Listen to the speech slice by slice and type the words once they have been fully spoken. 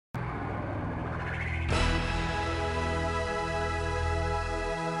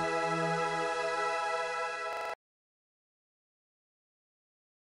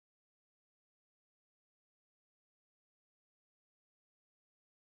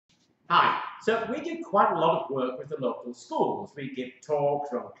Hi. So we do quite a lot of work with the local schools. We give talks,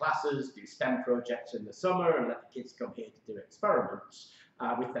 run classes, do STEM projects in the summer, and let the kids come here to do experiments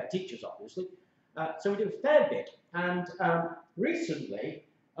with their teachers, obviously. So we do a fair bit. And recently,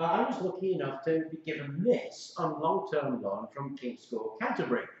 I was lucky enough to be given this on long-term loan from King's School,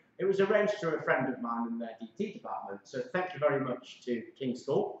 Canterbury. It was arranged through a friend of mine in their DT department. So thank you very much to King's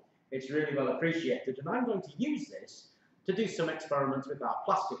School. It's really well appreciated. And I'm going to use this to do some experiments with our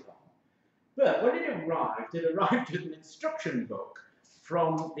plastic on. But when it arrived with an instruction book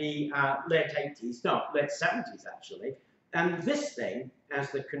from the late 70s actually, and this thing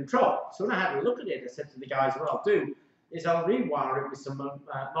as the control. So when I had a look at it, I said to the guys, what I'll do is I'll rewire it with some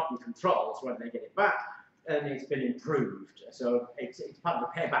modern controls when they get it back, and it's been improved. So it's part of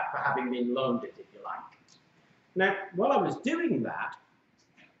the payback for having been loaned it, if you like. Now, while I was doing that,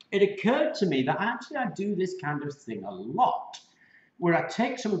 it occurred to me that actually I do this kind of thing a lot, where I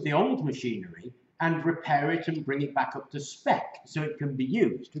take some of the old machinery and repair it and bring it back up to spec so it can be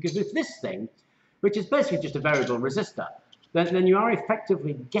used. Because with this thing, which is basically just a variable resistor, then you are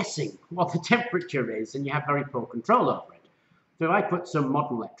effectively guessing what the temperature is and you have very poor control over it. So if I put some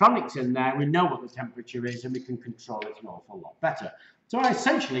modern electronics in there, we know what the temperature is and we can control it an awful lot better. So I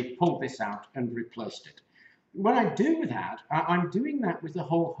essentially pulled this out and replaced it. When I do that, I'm doing that with a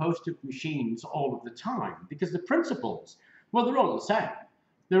whole host of machines all of the time, because the principles, well, they're all the same.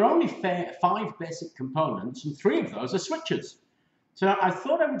 There are only 5 basic components, and 3 of those are switches. So I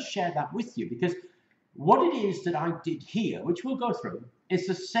thought I would share that with you, because what it is that I did here, which we'll go through, is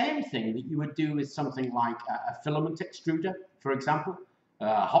the same thing that you would do with something like a filament extruder, for example,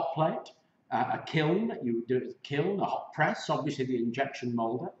 a hot plate, a kiln that you would do with a kiln, a hot press, obviously the injection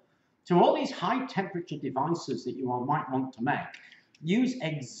molder. So all these high temperature devices that you might want to make use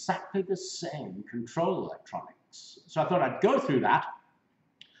exactly the same control electronics. So I thought I'd go through that,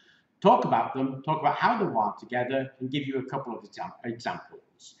 talk about them, talk about how they're wired together, and give you a couple of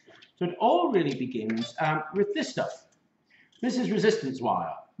examples. So it all really begins with this stuff. This is resistance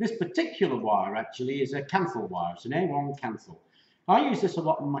wire. This particular wire actually is a canthal wire. It's an A1 canthal. I use this a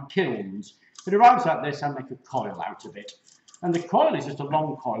lot in my kilns. It arrives like this, I make a coil out of it. And the coil is just a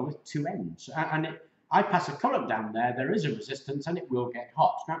long coil with 2 ends. And I pass a current down there is a resistance, and it will get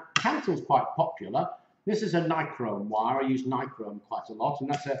hot. Now, canthal's quite popular. This is a nichrome wire. I use nichrome quite a lot,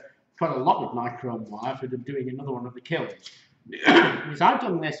 and that's quite a lot of nichrome wire for doing another one of the kilns. Because I've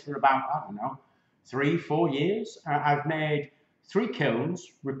done this for about, I don't know, 3-4 years. I've made 3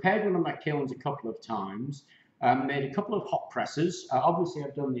 kilns, repaired one of my kilns a couple of times, made a couple of hot presses. Obviously,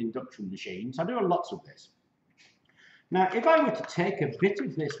 I've done the induction machines. I do lots of this. Now, if I were to take a bit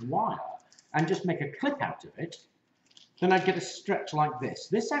of this wire and just make a clip out of it, then I'd get a stretch like this.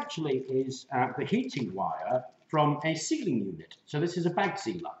 This actually is the heating wire from a sealing unit. So this is a bag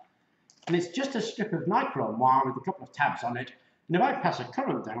sealer. And it's just a strip of nichrome wire with a couple of tabs on it. And if I pass a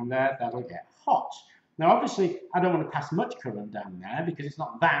current down there, that'll get hot. Now, obviously, I don't want to pass much current down there because it's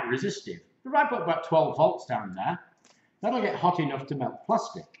not that resistive. But if I put about 12 volts down there, that'll get hot enough to melt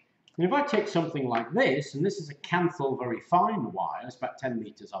plastic. And if I take something like this, and this is a canthal very fine wire, it's about 10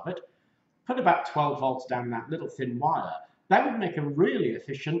 meters of it, put about 12 volts down that little thin wire, that would make a really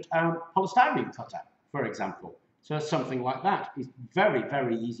efficient polystyrene cutter, for example. So something like that is very,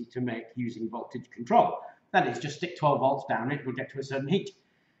 very easy to make using voltage control. That is, just stick 12 volts down, it will get to a certain heat.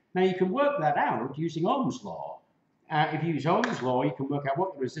 Now you can work that out using Ohm's law. If you use Ohm's law, you can work out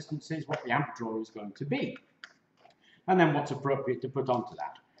what the resistance is, what the amp draw is going to be, and then what's appropriate to put onto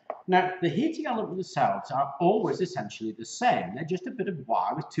that. Now, the heating element themselves are always essentially the same. They're just a bit of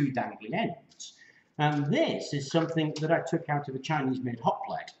wire with 2 dangling ends. And this is something that I took out of a Chinese-made hot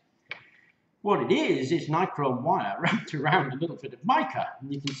plate. What it is nichrome wire wrapped around a little bit of mica.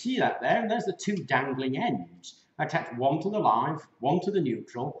 And you can see that there, and there's the 2 dangling ends. I attach one to the live, one to the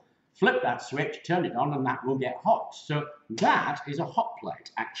neutral, flip that switch, turn it on, and that will get hot. So that is a hot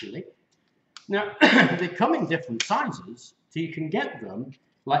plate, actually. Now, they come in different sizes, so you can get them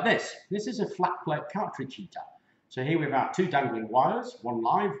like this. This is a flat plate cartridge heater. So here we have our 2 dangling wires, one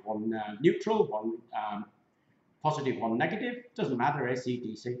live, one neutral, one positive, one negative. Doesn't matter, AC,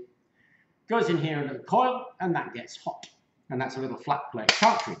 DC. Goes in here under the coil, and that gets hot. And that's a little flat plate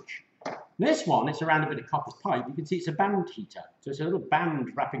cartridge. This one, it's around a bit of copper pipe. You can see it's a band heater. So it's a little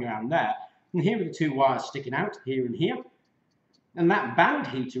band wrapping around there. And here are the 2 wires sticking out, here and here. And that band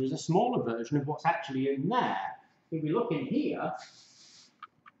heater is a smaller version of what's actually in there. If we look in here,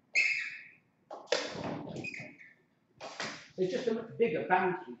 there's just a much bigger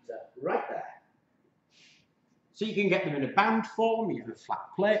band heater right there. So you can get them in a band form, you have a flat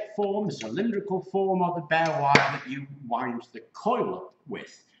plate form, a cylindrical form, or the bare wire that you wind the coil up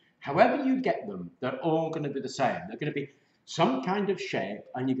with. However you get them, they're all going to be the same. They're going to be some kind of shape,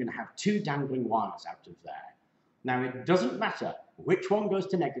 and you're going to have two dangling wires out of there. Now, it doesn't matter which one goes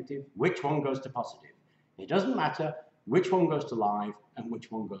to negative, which one goes to positive. It doesn't matter which one goes to live and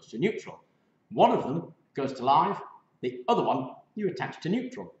which one goes to neutral. One of them goes to live, the other one you attach to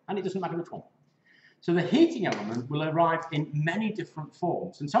neutral, and it doesn't matter which one. So the heating element will arrive in many different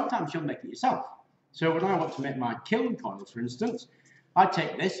forms, and sometimes you'll make it yourself. So when I want to make my kiln coils, for instance, I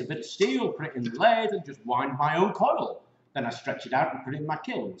take this, a bit of steel, put it in the lathe, and just wind my own coil. Then I stretch it out and put it in my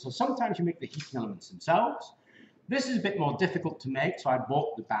kiln. So sometimes you make the heating elements themselves. This is a bit more difficult to make, so I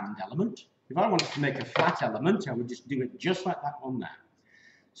bought the band element. If I wanted to make a flat element, I would just do it just like that one there.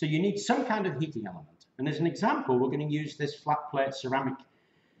 So you need some kind of heating element. And as an example, we're going to use this flat plate ceramic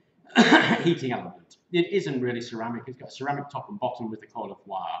heating element. It isn't really ceramic. It's got a ceramic top and bottom with a coil of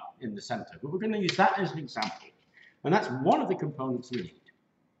wire in the center. But we're going to use that as an example. And that's one of the components we need.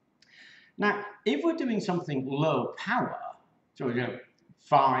 Now, if we're doing something low power, so we do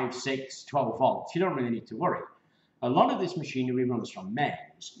 5, 6, 12 volts, you don't really need to worry. A lot of this machinery runs from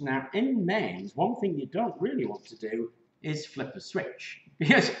mains. Now, in mains, one thing you don't really want to do is flip a switch,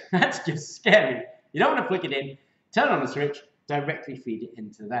 because that's just scary. You don't want to flick it in, turn on the switch, directly feed it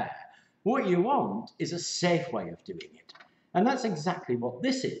into there. What you want is a safe way of doing it. And that's exactly what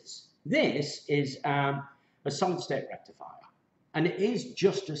this is. This is a solid-state rectifier, and it is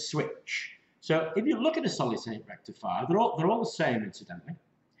just a switch. So if you look at a solid-state rectifier, they're all the same, incidentally.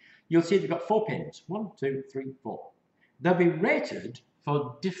 You'll see they've got 4 pins, 1, 2, 3, 4. They'll be rated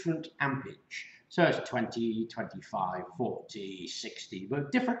for different ampage. So it's 20, 25, 40, 60,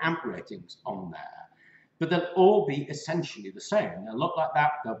 but different amp ratings on there. But they'll all be essentially the same. They'll look like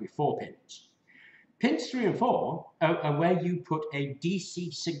that, there'll be 4 pins. Pins 3 and 4 are where you put a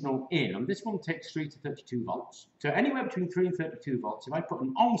DC signal in, and this one takes 3 to 32 volts. So anywhere between 3 and 32 volts, if I put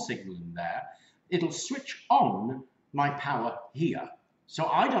an on signal in there, it'll switch on my power here. So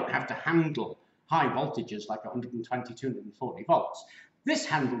I don't have to handle high voltages like 120, 240 volts. This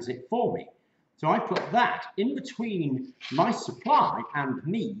handles it for me. So I put that in between my supply and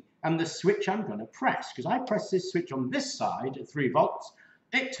me and the switch I'm going to press. Because I press this switch on this side at 3 volts,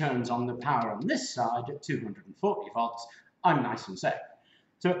 it turns on the power on this side at 240 volts. I'm nice and safe.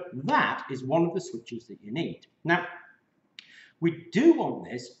 So that is one of the switches that you need. Now, we do want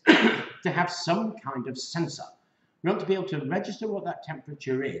this to have some kind of sensor. We want to be able to register what that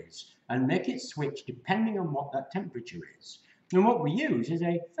temperature is and make it switch depending on what that temperature is. And what we use is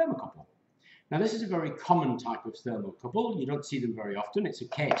a thermocouple. Now, this is a very common type of thermocouple. You don't see them very often. It's a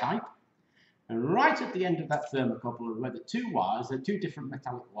K-type. And right at the end of that thermocouple, where the 2 wires, the 2 different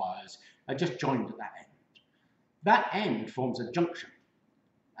metallic wires, are just joined at that end. That end forms a junction.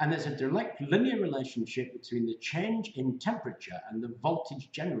 And there's a direct linear relationship between the change in temperature and the voltage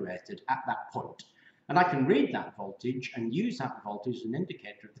generated at that point. And I can read that voltage and use that voltage as an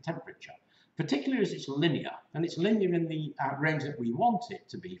indicator of the temperature, particularly as it's linear. And it's linear in the range that we want it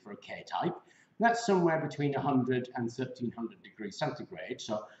to be for a K-type. That's somewhere between 100 and 1300 degrees centigrade.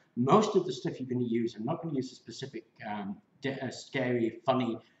 So most of the stuff you're going to use, I'm not going to use a specific scary,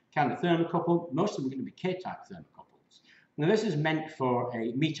 funny kind of thermocouple. Most of them are going to be K-type thermocouples. Now this is meant for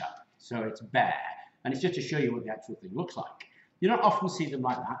a meter, so it's bare. And it's just to show you what the actual thing looks like. You don't often see them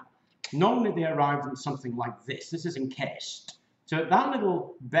like that. Normally they arrive in something like this. This is encased. So that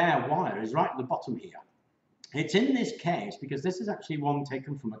little bare wire is right at the bottom here. It's in this case because this is actually one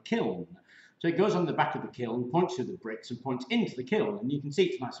taken from a kiln. So it goes on the back of the kiln, points to the bricks and points into the kiln. And you can see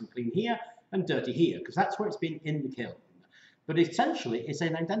it's nice and clean here and dirty here because that's where it's been in the kiln. But essentially it's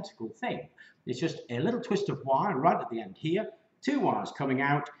an identical thing. It's just a little twist of wire right at the end here, 2 wires coming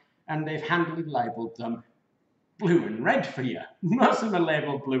out, and they've handily labelled them blue and red for you. Most of them are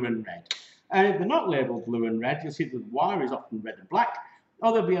labelled blue and red. And if they're not labelled blue and red, you'll see the wire is often red and black,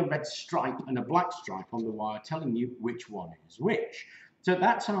 or there'll be a red stripe and a black stripe on the wire telling you which one is which. So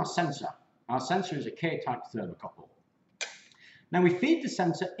that's our sensor. Our sensor is a K-type thermocouple. Now we feed the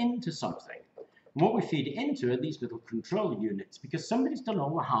sensor into something. And what we feed it into are these little controller units because somebody's done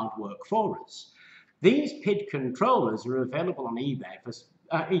all the hard work for us. These PID controllers are available on eBay for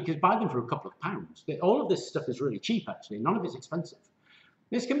you can buy them for a couple of pounds. All of this stuff is really cheap, actually. None of it's expensive.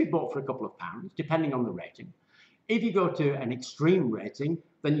 This can be bought for a couple of pounds, depending on the rating. If you go to an extreme rating,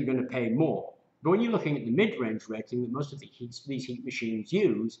 then you're going to pay more. But when you're looking at the mid-range rating that most of these heat machines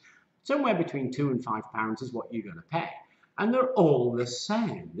use, somewhere between £2 and £5 is what you're going to pay. And they're all the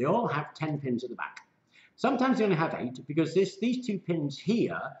same. They all have 10 pins at the back. Sometimes they only have 8 because these 2 pins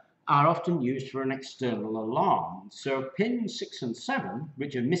here are often used for an external alarm. So pins 6 and 7,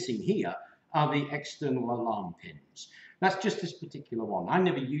 which are missing here, are the external alarm pins. That's just this particular one. I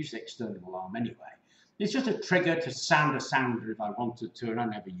never use the external alarm anyway. It's just a trigger to sound a sounder if I wanted to, and I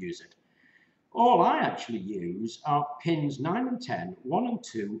never use it. All I actually use are pins 9 and 10, 1 and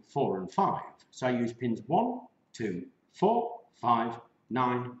 2, 4 and 5. So I use pins 1, 2, 4, 5,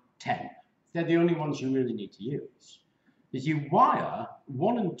 9, 10. They're the only ones you really need to use. Is you wire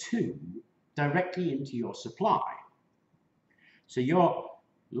 1 and 2 directly into your supply. So your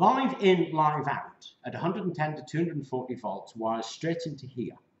live in, live out at 110 to 240 volts wires straight into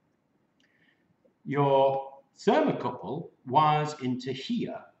here. Your thermocouple wires into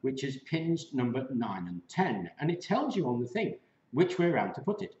here, which is pins number 9 and 10. And it tells you on the thing which way around to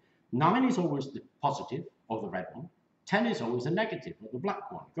put it. 9 is always the positive, or the red one. 10 is always the negative, or the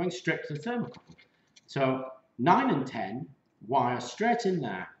black one, going straight to the thermocouple. So 9 and 10 wire straight in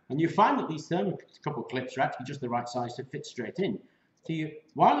there. And you find that these thermocouple clips are actually just the right size to fit straight in. So you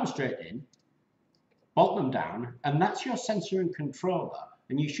wire them straight in, bolt them down, and that's your sensor and controller.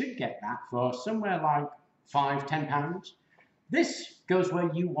 And you should get that for somewhere like £5, £10. This goes where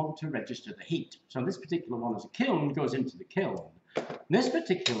you want to register the heat. So this particular one is a kiln, goes into the kiln. This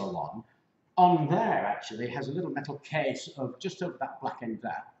particular one on there actually has a little metal case of just over that black end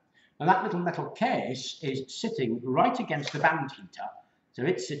there. And that little metal case is sitting right against the band heater. So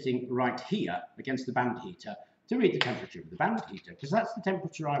it's sitting right here against the band heater to read the temperature of the band heater, because that's the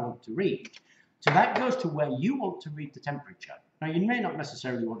temperature I want to read. So that goes to where you want to read the temperature. Now you may not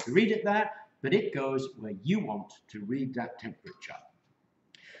necessarily want to read it there, but it goes where you want to read that temperature.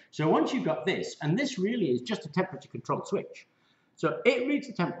 So once you've got this, and this really is just a temperature control switch. So it reads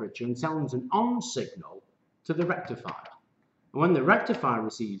the temperature and sends an on signal to the rectifier. And when the rectifier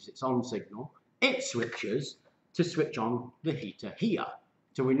receives its on signal, it switches to switch on the heater here.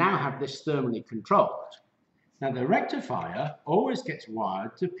 So we now have this thermally controlled. Now the rectifier always gets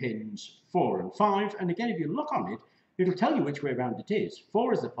wired to pins 4 and 5, and again if you look on it, it'll tell you which way around it is.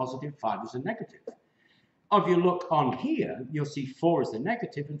 4 is the positive, 5 is the negative. If you look on here, you'll see 4 is the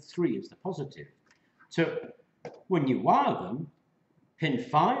negative and 3 is the positive. So when you wire them, pin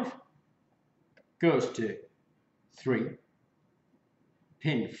 5 goes to 3,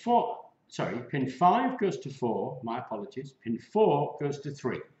 pin 5 goes to 4, my apologies, pin 4 goes to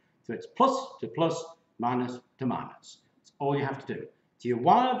 3. So it's plus to plus, minus to minus. That's all you have to do. So you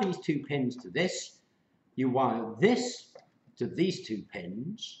wire these two pins to this, you wire this to these two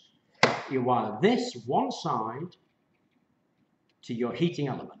pins, you wire this one side to your heating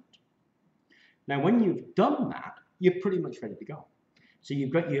element. Now when you've done that, you're pretty much ready to go. So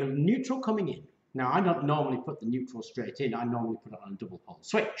you've got your neutral coming in. Now I don't normally put the neutral straight in, I normally put it on a double pole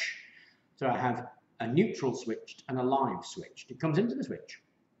switch. So I have a neutral switched and a live switched. It comes into the switch.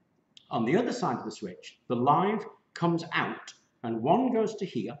 On the other side of the switch, the live comes out, and one goes to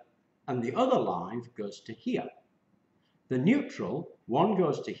here, and the other live goes to here. The neutral, one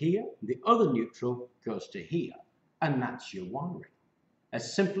goes to here, the other neutral goes to here, and that's your wiring.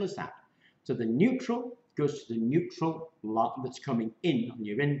 As simple as that. So the neutral goes to the neutral that's coming in on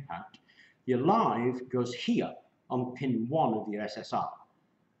your input. Your live goes here on pin 1 of your SSR.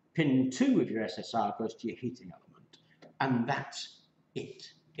 Pin 2 of your SSR goes to your heating element, and that's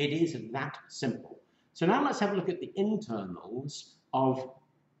it. It is that simple. So now let's have a look at the internals of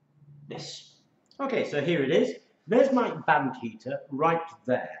this. Okay, so here it is. There's my band heater right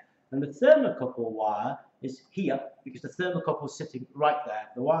there. And the thermocouple wire is here because the thermocouple is sitting right there.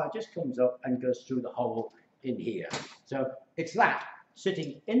 The wire just comes up and goes through the hole in here. So it's that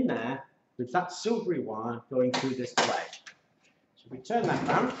sitting in there with that silvery wire going through this plate. So if we turn that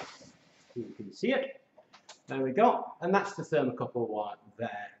round, you can see it. There we go, and that's the thermocouple wire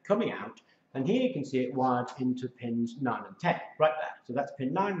there coming out, and here you can see it wired into pins 9 and 10, right there. So that's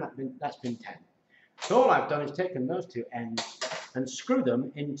pin 9, that's pin 10. So all I've done is taken those two ends and screw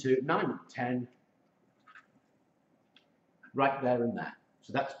them into 9 and 10 right there and there.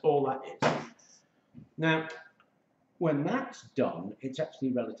 So that's all that is. Now, when that's done, it's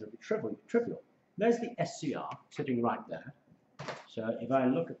actually relatively trivial. There's the SCR sitting right there. So if I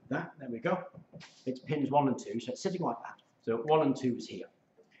look at that, there we go. It's pins 1 and 2, so it's sitting like that. So 1 and 2 is here.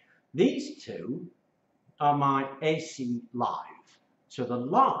 These two are my AC live. So the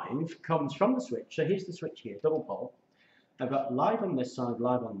live comes from the switch. So here's the switch here, double pole. I've got live on this side,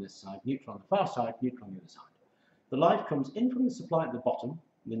 neutral on the far side, neutral on the other side. The live comes in from the supply at the bottom,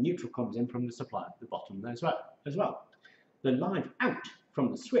 and the neutral comes in from the supply at the bottom there as well. The live out from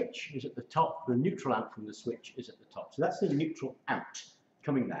the switch is at the top, the neutral out from the switch is at the top. So that's the neutral out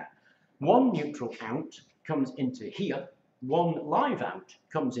coming there. One neutral out comes into here, one live out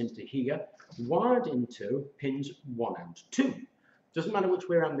comes into here, wired into pins 1 and 2. Doesn't matter which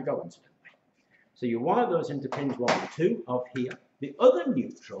way around they go, incidentally. So you wire those into pins 1 and 2 of here. The other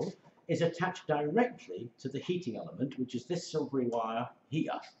neutral is attached directly to the heating element, which is this silvery wire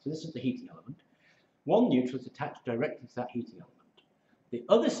here. So this is the heating element. One neutral is attached directly to that heating element. The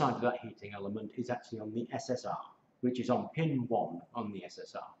other side of that heating element is actually on the SSR, which is on pin 1 on the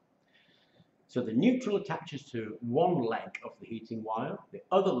SSR. So the neutral attaches to one leg of the heating wire, the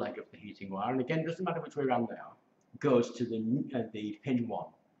other leg of the heating wire, and again, it doesn't matter which way around they are, goes to the pin 1.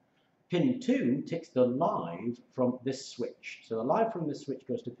 Pin 2 takes the live from this switch. So the live from this switch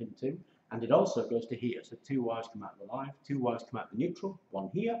goes to pin 2, and it also goes to here. So 2 wires come out of the live, 2 wires come out of the neutral, one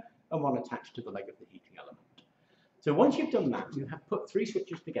here, and one attached to the leg of the heating element. So once you've done that, you have put 3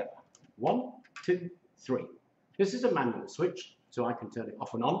 switches together. 1, 2, 3. This is a manual switch, so I can turn it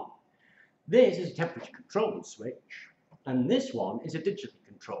off and on. This is a temperature controlled switch, and this one is a digitally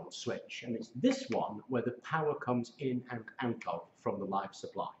controlled switch, and it's this one where the power comes in and out of from the live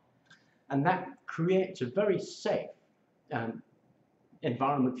supply. And that creates a very safe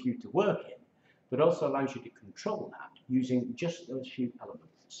environment for you to work in, but also allows you to control that using just those few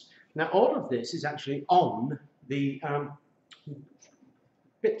elements. Now, all of this is actually on the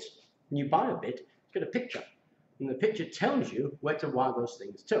bit. When you buy a bit, it's got a picture, and the picture tells you where to wire those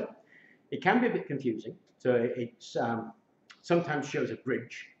things to. It can be a bit confusing, so it sometimes shows a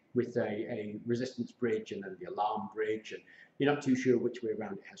bridge with a resistance bridge and then the alarm bridge, and you're not too sure which way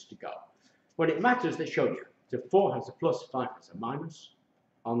around it has to go. When it matters, they show you. So 4 has a plus, 5 has a minus.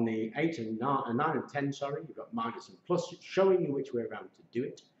 On the 8 and 9 and 10, sorry, you've got minus and plus, showing you which way around to do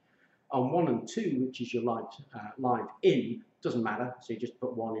it. On 1 and 2, which is your live in, doesn't matter, so you just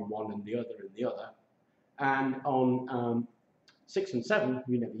put one in one and the other in the other. And on 6 and 7,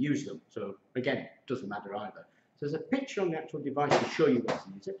 you never use them, so again, doesn't matter either. So there's a picture on the actual device to show you where to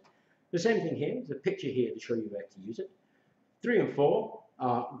use it. The same thing here, there's a picture here to show you where to use it. 3 and 4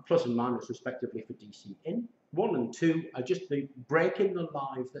 are plus and minus respectively for DC in. 1 and 2 are just the break in the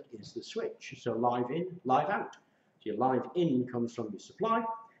live that is the switch. So live in, live out. So your live in comes from your supply,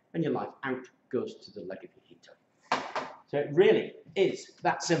 and your live out goes to the leg of your heater. So it really is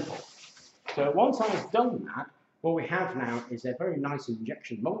that simple. So once I've done that, what we have now is a very nice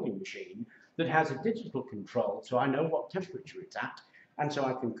injection molding machine that has a digital control, so I know what temperature it's at, and so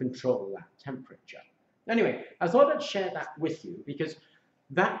I can control that temperature. Anyway, I thought I'd share that with you because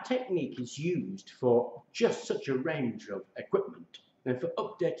that technique is used for just such a range of equipment and for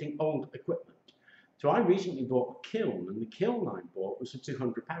updating old equipment. So I recently bought a kiln, and the kiln I bought was for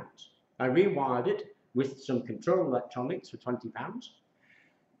 £200. I rewired it with some control electronics for £20.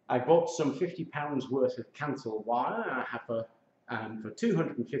 I bought some £50 worth of cancel wire. I have for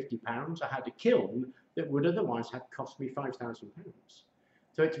 £250, I had a kiln that would otherwise have cost me £5,000.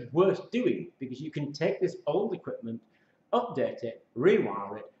 So it's worth doing because you can take this old equipment, update it,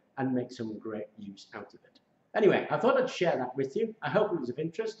 rewire it, and make some great use out of it. Anyway, I thought I'd share that with you. I hope it was of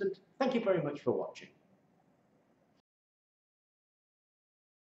interest, and thank you very much for watching.